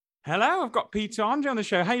Hello, I've got Peter Andre on the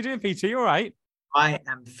show. How you doing, Peter? You all right? I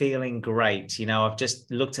am feeling great. I've just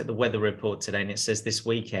looked at the weather report today and it says this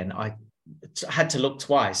weekend. I had to look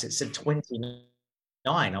twice. It said 29.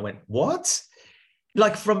 I went, what?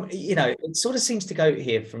 Like it sort of seems to go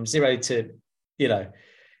here from zero to, you know,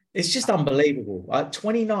 it's just unbelievable.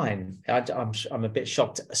 29. I'm a bit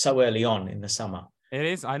shocked so early on in the summer. It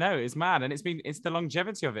is. I know it's mad, and it's the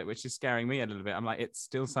longevity of it which is scaring me a little bit. I'm like, it's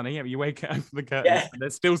still sunny. You wake up the curtains, Yeah. and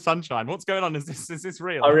there's still sunshine. What's going on? Is this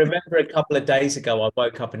real? I remember a couple of days ago, I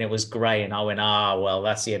woke up and it was grey, and I went, well,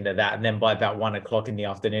 that's the end of that. And then by about 1 o'clock in the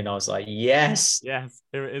afternoon, I was like, yes. Yes,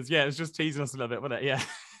 here it is. Yeah, it's just teasing us a little bit, wasn't it? Yeah.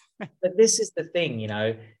 But this is the thing,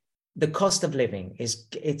 the cost of living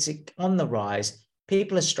it's on the rise.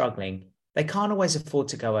 People are struggling. They can't always afford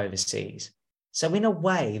to go overseas. So in a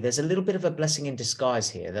way, there's a little bit of a blessing in disguise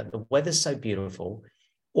here that the weather's so beautiful.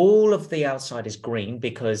 All of the outside is green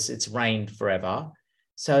because it's rained forever.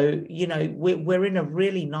 So, we're in a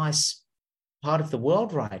really nice part of the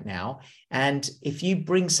world right now. And if you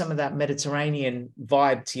bring some of that Mediterranean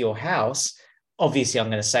vibe to your house, obviously I'm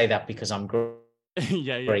going to say that because I'm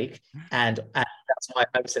yeah. Greek. And that's why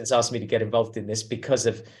Hopesense asked me to get involved in this because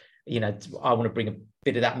of, I want to bring a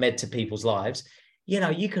bit of that med to people's lives.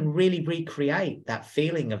 You can really recreate that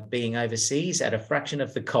feeling of being overseas at a fraction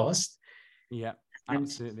of the cost. Yeah,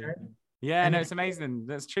 absolutely. Yeah, no, it's amazing.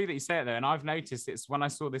 That's true that you say it though. And I've noticed it's when I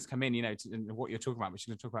saw this come in, what you're talking about, which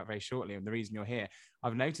we're going to talk about very shortly, and the reason you're here,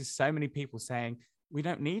 I've noticed so many people saying, we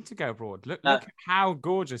don't need to go abroad. Look at how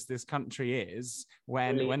gorgeous this country is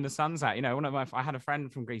when the sun's out. I had a friend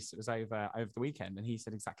from Greece that was over the weekend, and he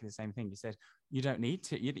said exactly the same thing. He said, you don't need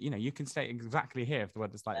to, you can stay exactly here if the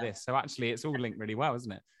weather's like this. So actually it's all linked really well,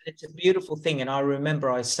 isn't it? It's a beautiful thing. And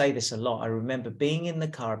I say this a lot. I remember being in the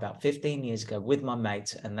car about 15 years ago with my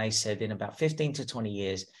mates, and they said in about 15 to 20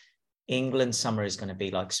 years, England summer is going to be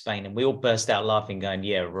like Spain. And we all burst out laughing going,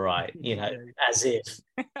 yeah, right. As if.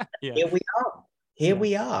 Yeah. Here we are.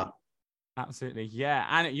 We are. Absolutely. Yeah.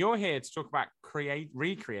 And you're here to talk about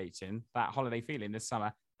recreating that holiday feeling this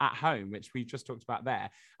summer at home, which we just talked about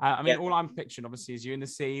there. All I'm picturing obviously is you in the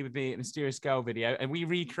sea with the mysterious girl video, and we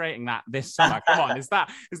recreating that this summer. Come on, is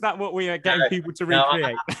that what we are getting people to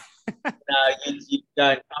recreate? No, you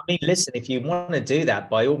don't. Listen, if you want to do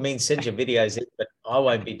that, by all means, send your videos in, but I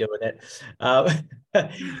won't be doing it. I'm a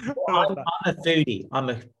foodie.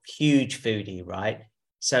 I'm a huge foodie, right?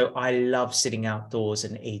 So I love sitting outdoors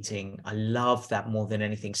and eating. I love that more than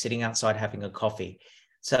anything, sitting outside having a coffee.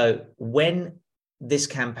 So when this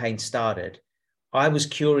campaign started, I was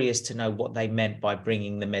curious to know what they meant by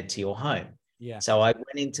bringing the med to your home. Yeah. So I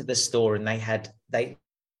went into the store and they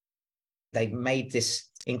made this,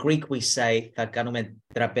 in Greek we say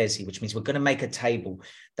trapezi, which means we're going to make a table.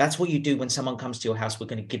 That's what you do when someone comes to your house. We're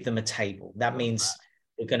going to give them a table. That means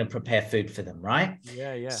we're going to prepare food for them, right?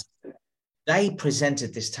 Yeah. So they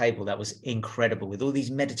presented this table that was incredible with all these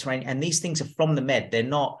Mediterranean, and these things are from the Med. They're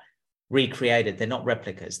not recreated. They're not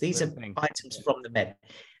replicas. These are items from the Med.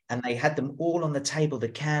 And they had them all on the table, the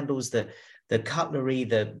candles, the cutlery,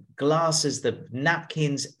 the glasses, the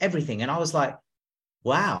napkins, everything. And I was like,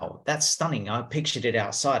 wow, that's stunning. I pictured it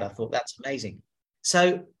outside. I thought, that's amazing.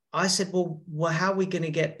 So I said, well, how are we going to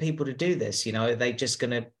get people to do this? Are they just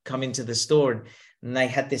going to come into the store? And they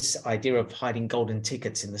had this idea of hiding golden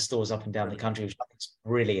tickets in the stores up and down the country, which I think is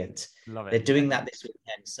brilliant. Love it. They're doing that this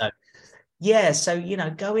weekend. So, yeah. So,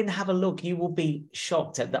 go in, have a look. You will be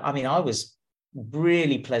shocked at that. I was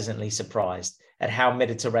really pleasantly surprised at how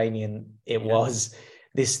Mediterranean it was,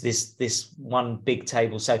 this one big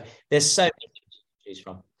table. So there's so many things to choose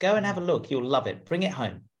from. Go and have a look. You'll love it. Bring it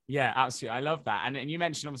home. Yeah, absolutely. I love that. And you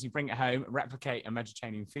mentioned obviously bring it home, replicate a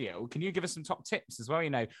Mediterranean feel. Can you give us some top tips as well?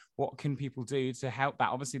 What can people do to help that?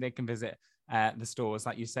 Obviously, they can visit the stores,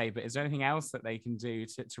 like you say, but is there anything else that they can do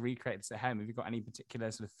to recreate this at home? Have you got any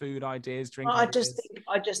particular sort of food ideas, drink ideas?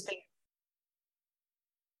 I just think,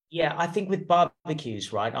 yeah, I think with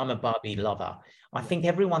barbecues, right? I'm a barbie lover. I think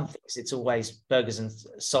everyone thinks it's always burgers and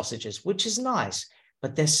sausages, which is nice.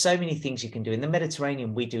 But there's so many things you can do. In the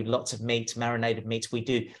Mediterranean, we do lots of meats, marinated meats. We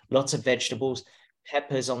do lots of vegetables,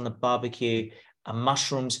 peppers on the barbecue,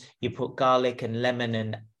 mushrooms. You put garlic and lemon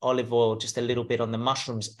and olive oil, just a little bit on the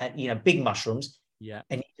mushrooms, big mushrooms. Yeah.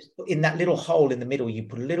 And you just put in that little hole in the middle, you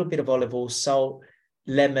put a little bit of olive oil, salt,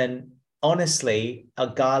 lemon, honestly,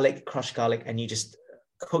 crushed garlic, and you just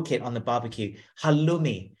cook it on the barbecue.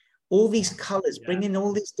 Halloumi, all these colors, bring in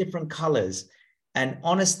all these different colors. And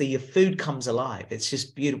honestly, your food comes alive. It's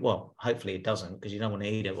just beautiful. Well, hopefully it doesn't, because you don't want to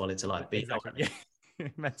eat it while it's alive. Exactly.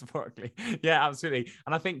 Metaphorically. Yeah, absolutely.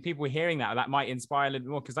 And I think people hearing that might inspire a little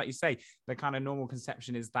bit more, because like you say, the kind of normal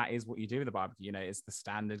conception is that is what you do with a barbecue. You know, it's the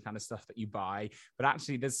standard kind of stuff that you buy, but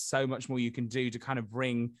actually there's so much more you can do to kind of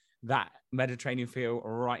bring that Mediterranean feel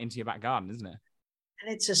right into your back garden, isn't it?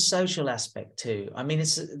 And it's a social aspect too. I mean,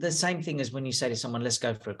 it's the same thing as when you say to someone, let's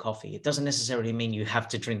go for a coffee. It doesn't necessarily mean you have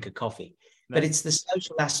to drink a coffee, but it's the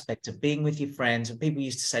social aspect of being with your friends. And people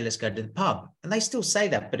used to say, let's go to the pub. And they still say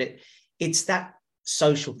that, but it's that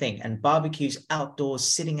social thing. And barbecues outdoors,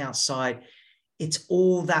 sitting outside. It's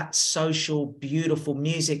all that social, beautiful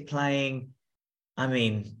music playing. I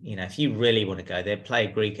mean, you know, if you really want to go there, play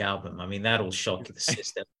a Greek album. I mean, that'll shock the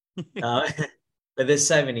system. But there's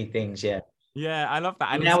so many things, yeah. Yeah, I love that.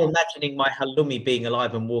 I'm now imagining my halloumi being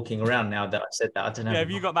alive and walking around now that I said that. I don't know. Yeah,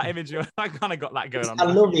 have you got that image? I kind of got that going on.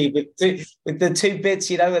 Halloumi with the two bits,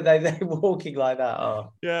 you know, they're walking like that.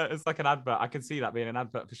 Oh. Yeah, it's like an advert. I can see that being an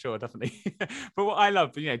advert for sure, definitely. But what I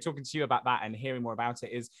love, you know, talking to you about that and hearing more about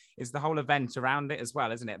it is the whole event around it as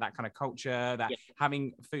well, isn't it? That kind of culture, that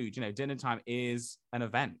having food, you know, dinner time is an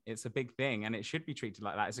event. It's a big thing, and it should be treated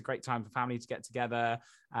like that. It's a great time for family to get together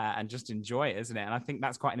and just enjoy it, isn't it? And I think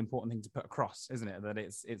that's quite an important thing to put across, isn't it? That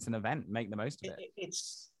it's an event. Make the most of it.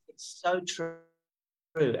 It's so true.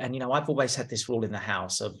 And, you know, I've always had this rule in the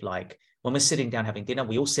house of like, when we're sitting down having dinner,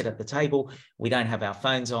 we all sit at the table. We don't have our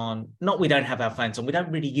phones on. We don't have our phones on. We don't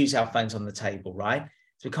really use our phones on the table, right?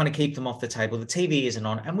 So we kind of keep them off the table. The TV isn't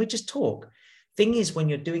on, and we just talk. Thing is, when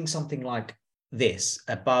you're doing something like this,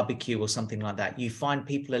 a barbecue or something like that, you find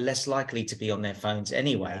people are less likely to be on their phones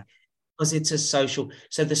anyway, because it's a social.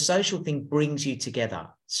 So the social thing brings you together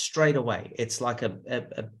straight away. It's like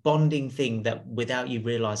a bonding thing that without you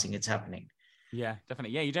realizing it's happening. Yeah,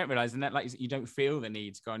 definitely. Yeah, you don't realize, and that like you don't feel the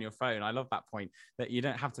need to go on your phone. I love that point, that you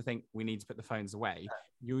don't have to think we need to put the phones away.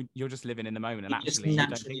 You're just living in the moment, and actually you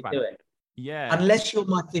don't think about it. Yeah. Unless you're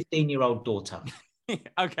my 15-year-old daughter.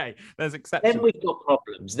 Okay, there's exceptions. Then we've got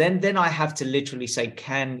problems. Then I have to literally say,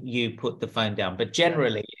 can you put the phone down? But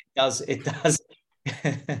generally it does.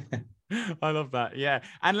 I love that. Yeah.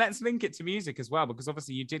 And let's link it to music as well, because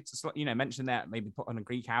obviously you did, you know, mention that maybe put on a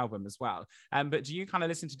Greek album as well. But do you kind of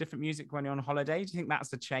listen to different music when you're on holiday? Do you think that's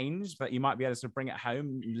the change, that you might be able to bring it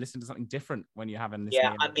home and listen to something different when you're having this?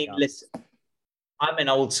 Yeah, I mean, listen, I'm an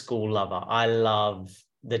old school lover. I love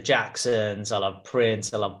the Jacksons. I love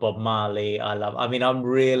Prince. I love Bob Marley. I'm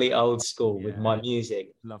really old school with my music.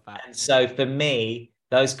 Love that. And so for me,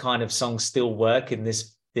 those kind of songs still work in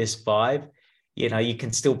this vibe. You know, you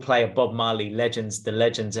can still play a Bob Marley the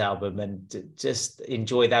Legends album and just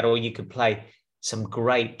enjoy that. Or you could play some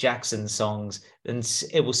great Jackson songs and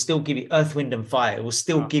it will still give you Earth, Wind and Fire. It will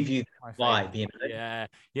still give you the vibe, you know?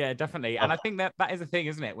 Yeah, definitely. And I think that is a thing,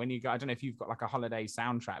 isn't it? When you go, I don't know if you've got like a holiday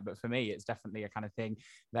soundtrack, but for me, it's definitely a kind of thing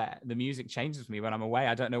that the music changes for me when I'm away.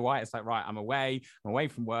 I don't know why. It's like, right, I'm away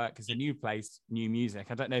from work. It's a new place, new music.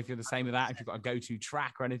 I don't know if you're the same with that, if you've got a go-to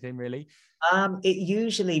track or anything really. It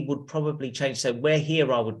usually would probably change. So where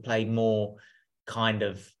here I would play more kind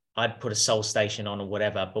of, I'd put a Soul Station on or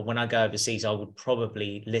whatever. But when I go overseas, I would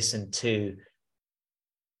probably listen to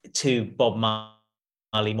Bob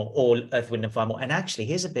Marley more, or Earth, Wind and Fire more. And actually,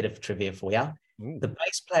 here's a bit of trivia for you. Ooh. The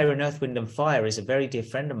bass player in Earth, Wind and Fire is a very dear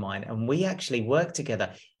friend of mine, and we actually work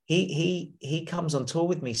together. He comes on tour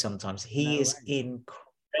with me sometimes. He is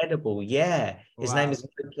incredible. Yeah, his name is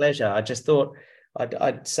Good Pleasure. I just thought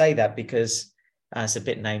I'd say that because it's a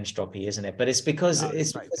bit name droppy, isn't it? But it's because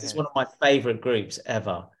it's one of my favorite groups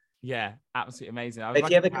ever. Yeah, absolutely amazing.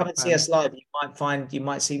 If you ever come and see us live, you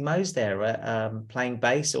might see Mo's there playing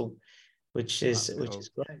bass, which is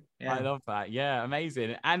great. Yeah. I love that. Yeah,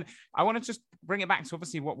 amazing. And I want to just bring it back to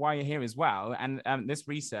obviously why you're here as well. And this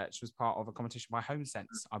research was part of a competition by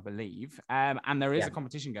HomeSense, I believe. And there is a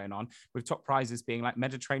competition going on with top prizes being like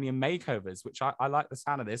Mediterranean makeovers, which I like the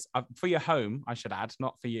sound of this. For your home, I should add,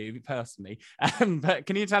 not for you personally. But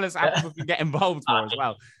can you tell us how people can get involved more as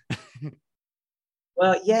well?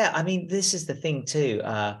 Well, yeah, I mean, this is the thing too.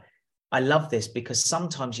 I love this because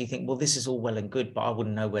sometimes you think, well, this is all well and good, but I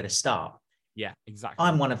wouldn't know where to start. Yeah, exactly.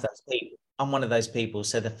 I'm one of those people.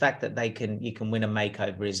 So the fact that you can win a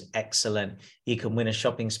makeover is excellent. You can win a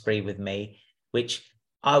shopping spree with me, which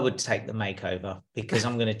I would take the makeover because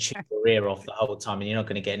I'm going to chew your ear off the whole time and you're not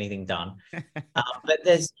going to get anything done.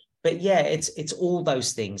 But yeah, it's all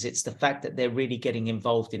those things. It's the fact that they're really getting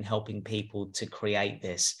involved in helping people to create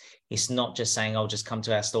this. It's not just saying, "I'll just come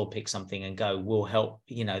to our store, pick something and go." We'll help.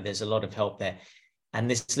 You know, there's a lot of help there. And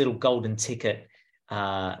this little golden ticket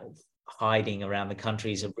hiding around the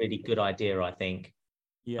country is a really good idea, I think.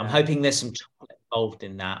 Yeah. I'm hoping there's some chocolate involved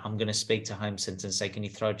in that. I'm going to speak to HomeSense and say, can you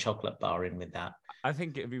throw a chocolate bar in with that? I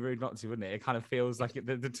think it'd be rude not to, wouldn't it? It kind of feels like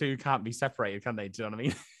the two can't be separated, can they? Do you know what I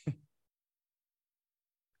mean?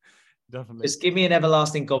 Definitely. Just give me an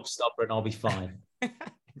everlasting gobstopper and I'll be fine.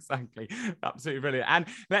 Exactly. Absolutely brilliant. And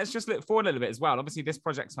let's just look forward a little bit as well. Obviously, this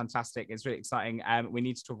project's fantastic. It's really exciting. We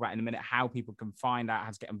need to talk about in a minute how people can find out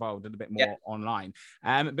how to get involved a little bit more online.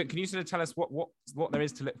 But can you sort of tell us what there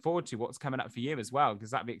is to look forward to? What's coming up for you as well?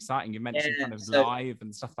 Because that'd be exciting. You mentioned kind of live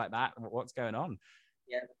and stuff like that. What's going on?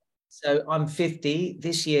 Yeah. So I'm 50.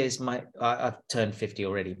 This year's I've turned 50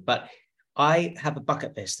 already, but I have a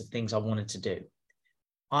bucket list of things I wanted to do.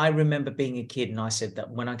 I remember being a kid and I said that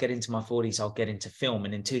when I get into my 40s, I'll get into film.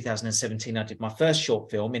 And in 2017, I did my first short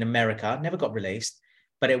film in America, never got released,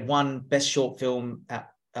 but it won Best Short Film.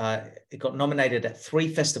 It got nominated at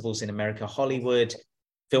 3 festivals in America, Hollywood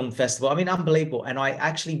Film Festival. I mean, unbelievable. And I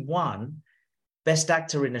actually won Best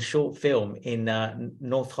Actor in a Short Film in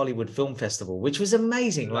North Hollywood Film Festival, which was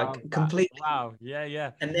amazing, completely. Wow. Yeah,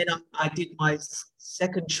 yeah. And then I did my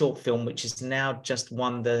second short film, which is now just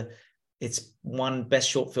won it's won Best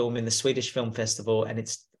Short Film in the Swedish Film Festival, and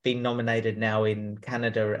it's been nominated now in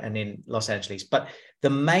Canada and in Los Angeles. But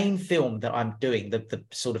the main film that I'm doing, the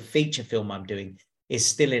sort of feature film I'm doing, is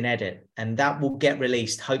still in edit, and that will get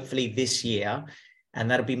released hopefully this year.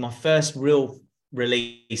 And that'll be my first real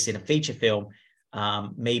release in a feature film,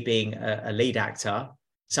 me being a lead actor.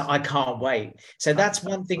 So I can't wait. So that's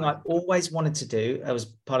one thing I always wanted to do. It was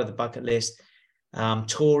part of the bucket list.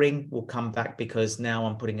 Touring will come back because now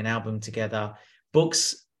I'm putting an album together.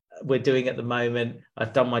 Books we're doing at the moment.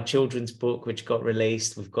 I've done my children's book, which got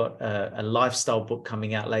released. We've got a lifestyle book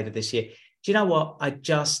coming out later this year. Do you know what? I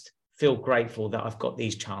just feel grateful that I've got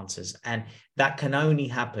these chances, and that can only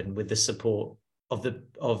happen with the support of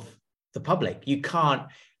the public. You cannot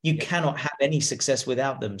have any success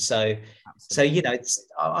without them. So you know,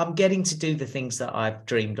 I'm getting to do the things that I've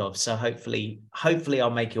dreamed of. So hopefully I'll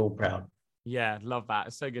make you all proud. Yeah, love that.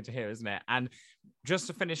 It's so good to hear, isn't it? And just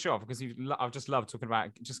to finish off, because I've just loved talking about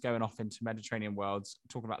just going off into Mediterranean worlds,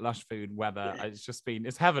 talking about lush food, weather. Yeah.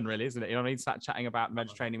 It's heaven, really, isn't it? You know what I mean? Start chatting about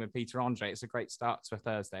Mediterranean with Peter Andre. It's a great start to a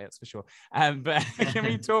Thursday, that's for sure. But can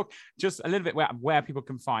we talk just a little bit where people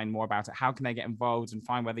can find more about it? How can they get involved and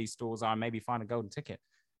find where these stores are and maybe find a golden ticket?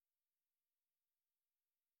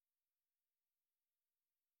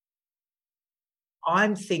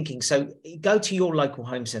 I'm thinking, so go to your local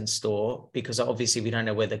HomeSense store, because obviously we don't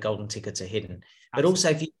know where the golden tickets are hidden. But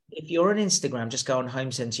also, if you're on Instagram, just go on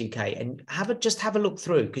HomeSense UK and have a look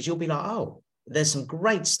through, because you'll be like, oh, there's some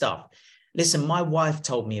great stuff. Listen, my wife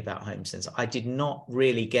told me about HomeSense. I did not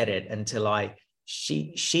really get it until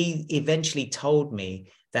she eventually told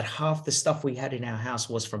me that half the stuff we had in our house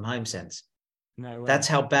was from HomeSense. No way. That's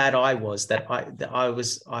how bad I was.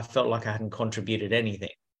 I felt like I hadn't contributed anything.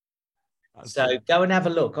 So go and have a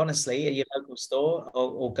look, honestly, at your local store,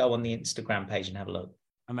 or go on the Instagram page and have a look.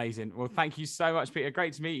 Amazing. Well, thank you so much, Peter.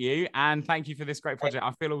 Great to meet you. And thank you for this great project.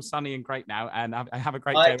 I feel all sunny and great now. And I have a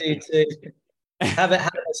great day. I do too. Have an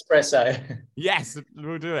espresso. Yes,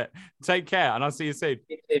 we'll do it. Take care. And I'll see you soon.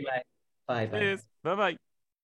 You too, mate. Bye. Cheers. Bye-bye.